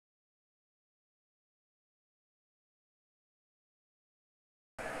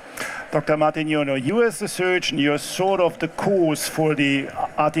Dr. Martignoni, you as a surgeon, you're sort of the cause for the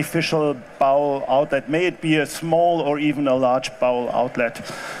artificial bowel outlet, may it be a small or even a large bowel outlet.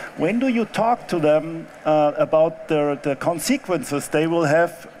 When do you talk to them about the consequences they will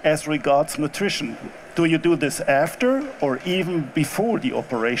have as regards nutrition? Do you do this after or even before the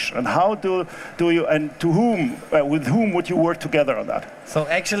operation? And how do you, and to whom, with whom would you work together on that? So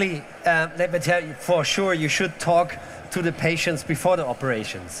actually, let me tell you, for sure, you should talk to the patients before the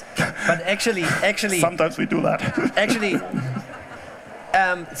operations. But actually sometimes we do that. Actually,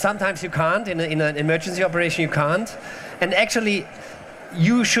 sometimes you can't. In an emergency operation, you can't. And actually,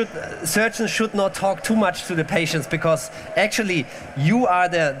 surgeons should not talk too much to the patients, because actually you are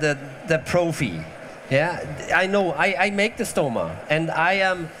the profi. Yeah, I know. I make the stoma, and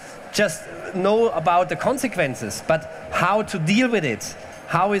I just know about the consequences, but how to deal with it,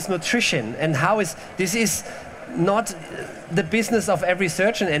 how is nutrition, and this is not the business of every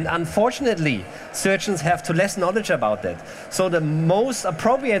surgeon, and unfortunately surgeons have less knowledge about that. So the most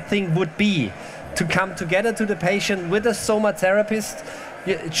appropriate thing would be to come together to the patient with a stoma therapist.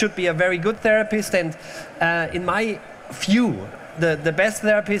 It should be a very good therapist, and in my view, the best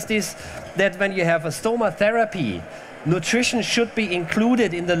therapist is that when you have a stoma therapy, nutrition should be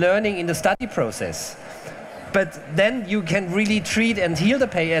included in the learning, in the study process. But then you can really treat and heal the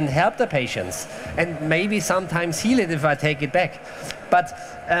patient and help the patients, and maybe sometimes heal it if I take it back. But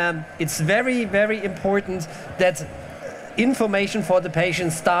it's very, very important that information for the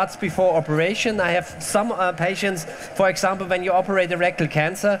patient starts before operation. I have some patients, for example, when you operate a rectal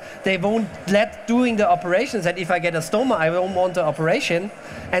cancer, they won't let doing the operations, and if I get a stoma, I don't want the operation,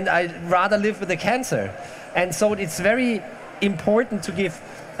 and I'd rather live with the cancer. And so it's very important to give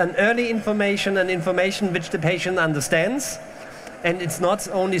an early information, an information which the patient understands, and it's not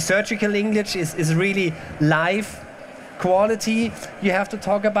only surgical English, it's really live quality you have to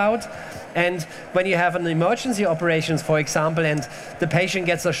talk about. And when you have an emergency operations, for example, and the patient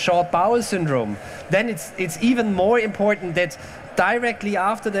gets a short bowel syndrome, then it's even more important that directly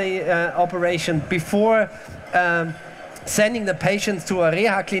after the operation, before sending the patient to a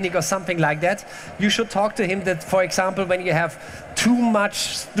reha clinic or something like that, you should talk to him that, for example, when you have too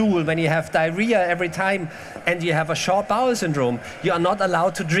much stool, when you have diarrhea every time, and you have a short bowel syndrome, you are not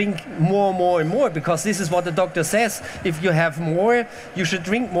allowed to drink more and more, because this is what the doctor says. If you have more, you should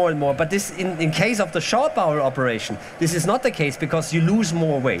drink more and more. But this, in case of the short bowel operation, this is not the case, because you lose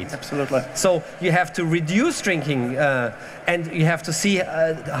more weight. Absolutely. So you have to reduce drinking, and you have to see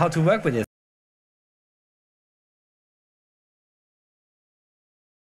how to work with it.